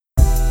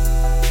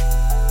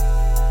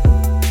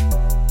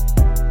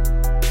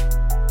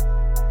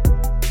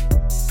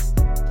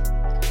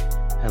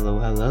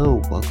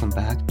welcome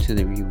back to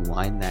the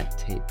Rewind That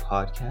Tape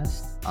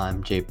podcast.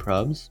 I'm Jay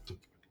Probs,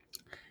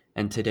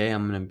 and today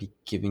I'm going to be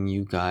giving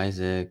you guys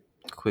a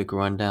quick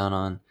rundown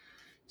on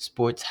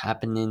sports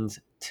happenings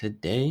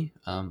today.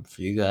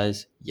 For you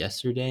guys,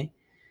 yesterday.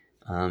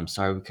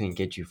 Sorry we couldn't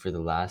get you for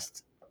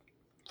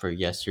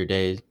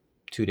yesterday,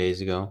 2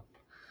 days ago.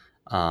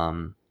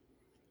 Podcast.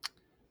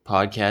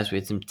 We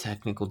had some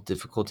technical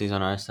difficulties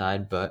on our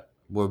side, but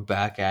we're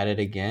back at it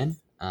again.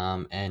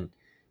 And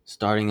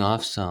starting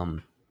off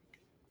some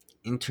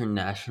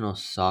international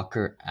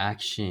soccer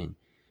action.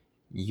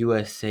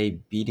 USA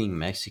beating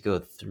Mexico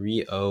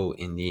 3-0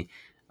 in the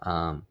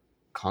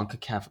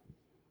CONCACAF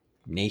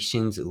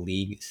Nations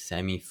League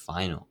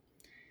semifinal.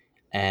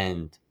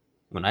 And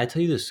when I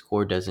tell you the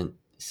score doesn't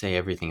say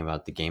everything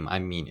about the game, I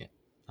mean it.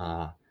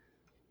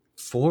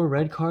 4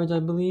 red cards,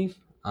 I believe.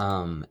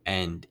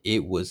 And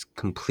it was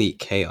complete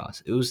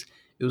chaos. It was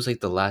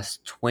like the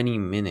last 20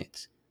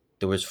 minutes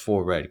there was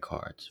 4 red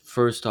cards.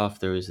 First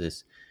off, there was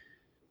this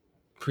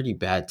pretty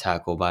bad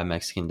tackle by a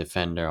Mexican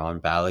defender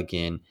on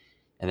Balogun,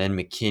 and then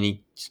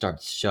McKinney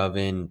starts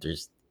shoving.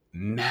 There's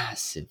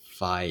massive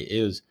fight.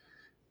 It was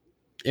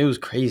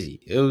crazy.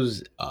 It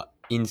was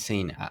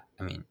insane.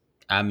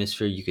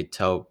 Atmosphere. You could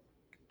tell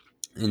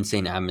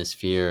insane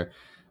atmosphere.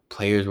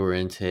 Players were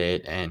into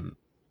it, and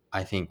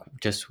I think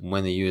just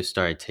when the U.S.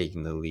 started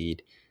taking the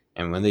lead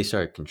and when they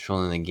started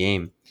controlling the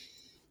game,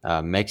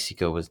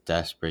 Mexico was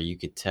desperate. You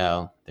could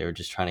tell they were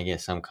just trying to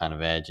get some kind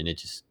of edge, and it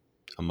just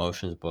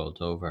emotions boiled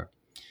over.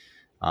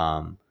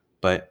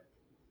 But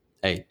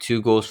hey,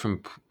 2 goals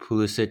from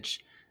Pulisic,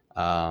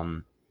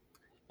 and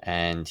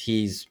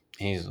he's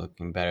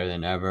looking better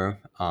than ever.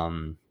 A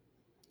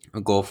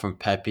goal from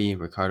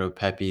Ricardo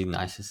Pepe,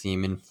 nice to see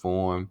him in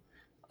form.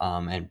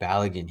 And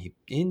Balogun, he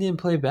didn't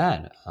play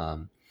bad.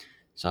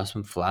 Saw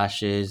some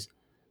flashes,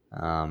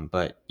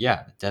 but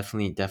yeah,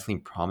 definitely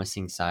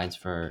promising signs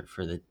for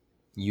the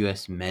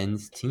U.S.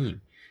 men's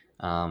team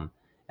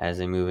as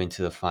they move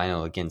into the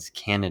final against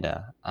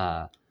Canada.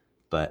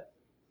 But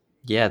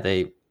yeah,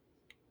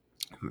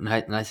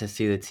 nice to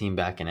see the team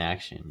back in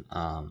action.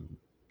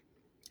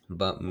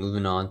 But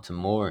moving on to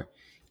more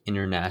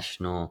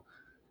international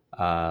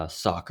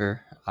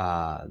soccer,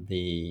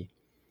 the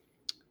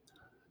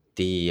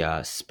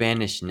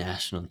Spanish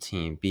national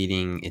team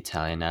beating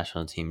Italian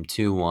national team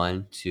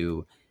 2-1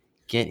 to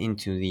get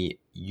into the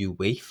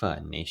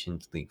UEFA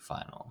Nations League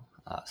final.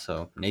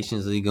 So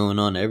Nations League going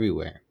on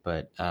everywhere,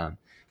 but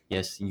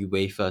yes,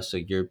 UEFA, so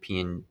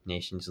European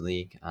Nations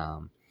League.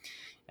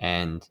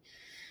 And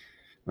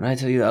when I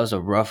tell you that was a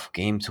rough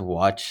game to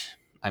watch,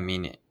 I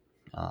mean it.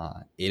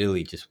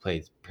 Italy just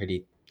played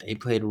pretty. They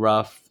played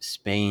rough.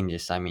 Spain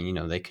just,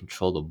 they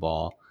controlled the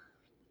ball,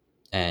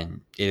 and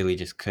Italy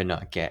just could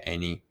not get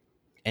any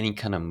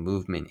kind of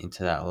movement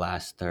into that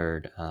last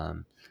third.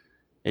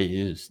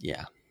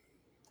 It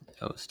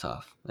was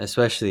tough,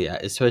 especially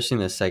in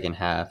the second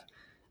half.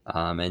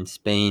 And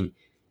Spain,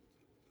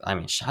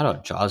 shout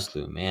out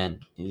Joslu,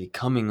 man,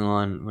 coming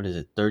on. What is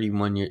it?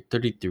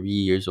 33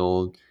 years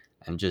old,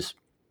 and just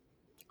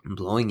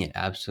blowing it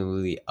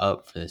absolutely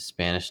up for the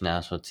Spanish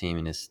national team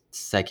in his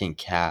second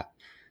cap.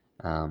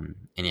 And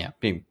yeah,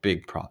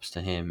 big props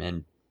to him.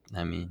 And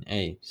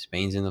hey,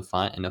 Spain's in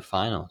the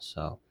final,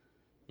 so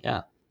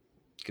yeah,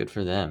 good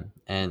for them.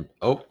 And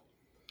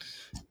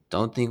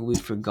don't think we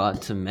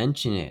forgot to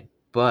mention it,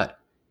 but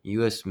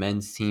U.S.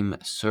 men's team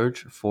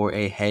search for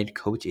a head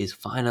coach is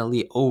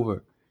finally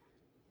over.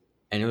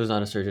 And it was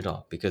not a search at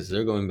all, because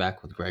they're going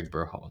back with Greg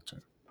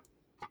Berhalter.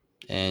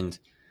 And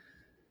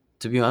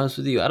to be honest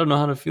with you, I don't know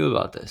how to feel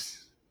about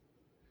this.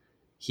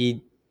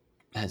 He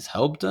has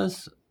helped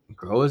us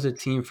grow as a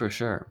team for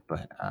sure,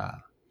 but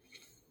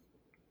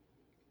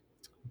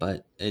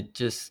it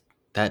just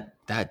that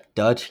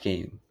Dutch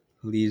game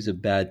leaves a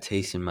bad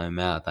taste in my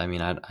mouth. I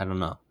don't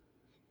know.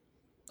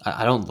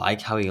 I don't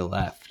like how he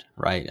left,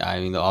 right?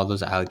 All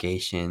those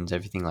allegations,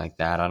 everything like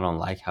that. I don't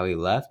like how he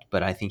left,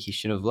 but I think he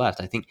should have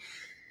left. I don't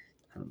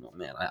know,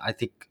 man. I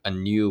think a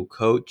new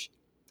coach,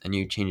 a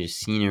new change of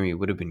scenery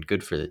would have been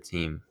good for the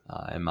team,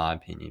 in my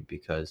opinion,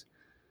 because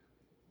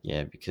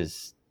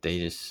they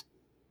just,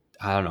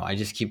 I don't know. I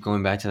just keep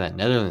going back to that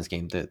Netherlands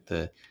game.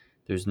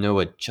 There's no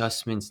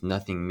adjustments,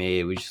 nothing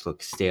made. We just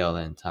look stale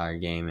the entire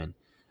game. And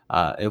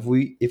if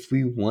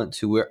we want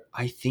to, where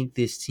I think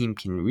this team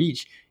can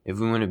reach, if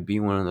we want to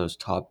be one of those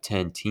top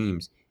 10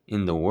 teams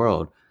in the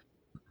world,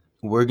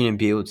 we're going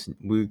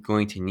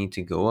to need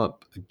to go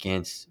up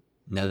against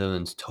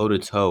Netherlands toe to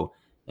toe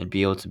and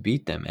be able to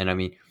beat them.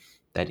 And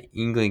that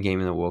England game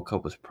in the World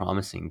Cup was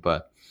promising,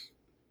 but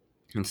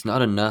it's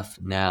not enough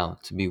now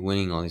to be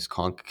winning all these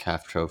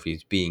CONCACAF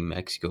trophies, beating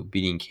Mexico,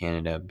 beating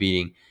Canada,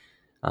 beating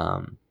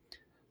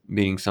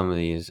some of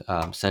these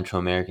Central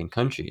American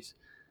countries.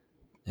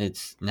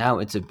 It's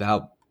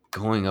about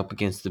going up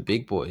against the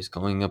big boys,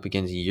 going up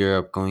against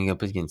Europe, going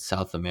up against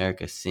South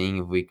America, seeing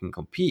if we can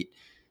compete.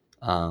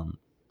 And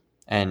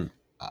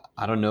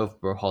I don't know if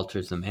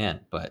Berhalter's the man,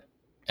 but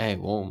hey,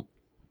 well,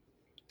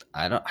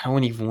 I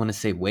don't even want to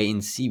say wait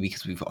and see,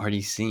 because we've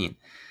already seen.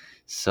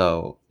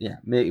 So yeah,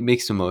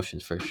 mixed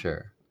emotions for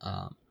sure.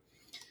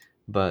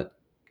 But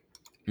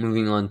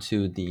moving on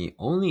to the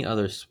only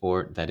other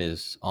sport that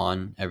is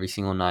on every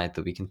single night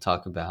that we can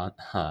talk about,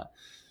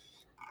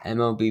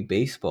 MLB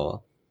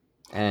baseball,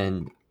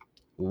 and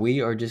we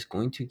are just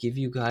going to give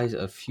you guys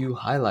a few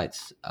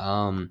highlights.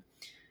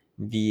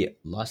 The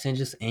Los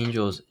Angeles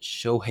Angels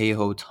Shohei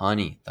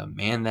Ohtani, the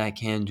man that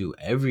can do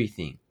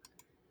everything,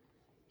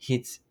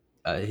 hits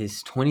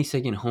his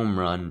 22nd home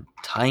run,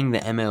 tying the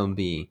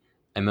MLB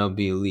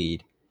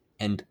lead,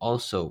 and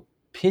also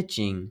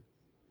pitching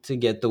to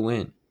get the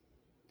win.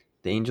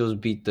 The Angels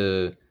beat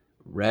the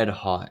red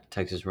hot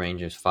Texas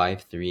Rangers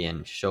 5-3,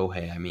 and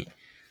Shohei, I mean,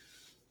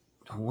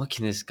 what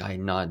can this guy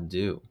not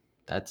do?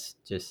 That's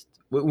just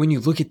when you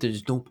look at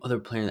there's no other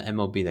player in the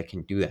MLB that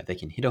can do that. They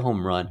can hit a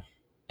home run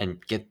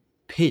and get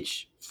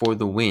pitch for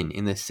the win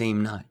in the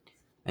same night.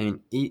 I mean,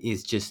 it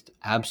is just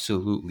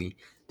absolutely.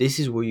 This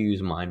is where you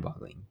use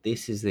mind-boggling.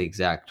 This is the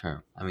exact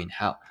term. I mean,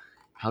 how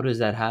does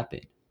that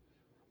happen?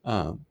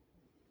 Um,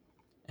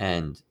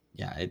 and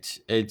yeah,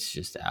 it's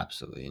just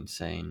absolutely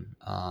insane.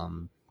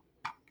 And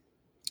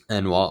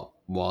while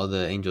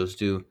the Angels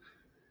do,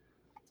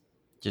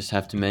 just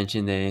have to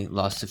mention they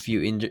lost a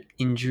few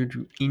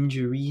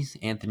injuries.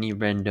 Anthony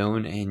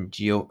Rendon and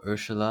Gio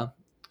Urshela.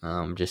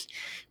 Just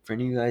for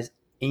any of you guys,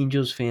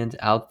 Angels fans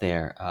out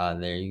there,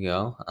 there you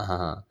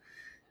go.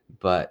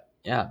 But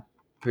yeah,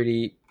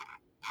 pretty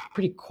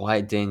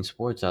quiet day in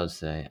sports, I would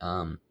say.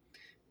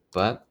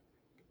 But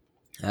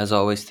as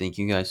always, thank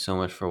you guys so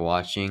much for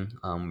watching.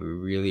 We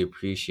really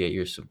appreciate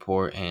your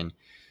support, and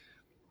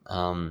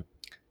um,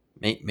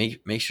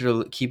 make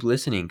sure to keep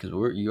listening because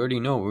you already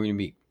know we're gonna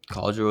be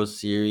College World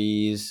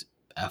Series,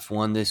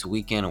 F1 this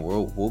weekend, and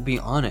we'll be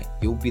on it.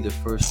 You'll be the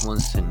first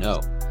ones to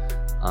know.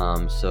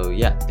 So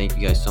yeah, thank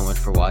you guys so much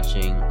for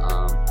watching.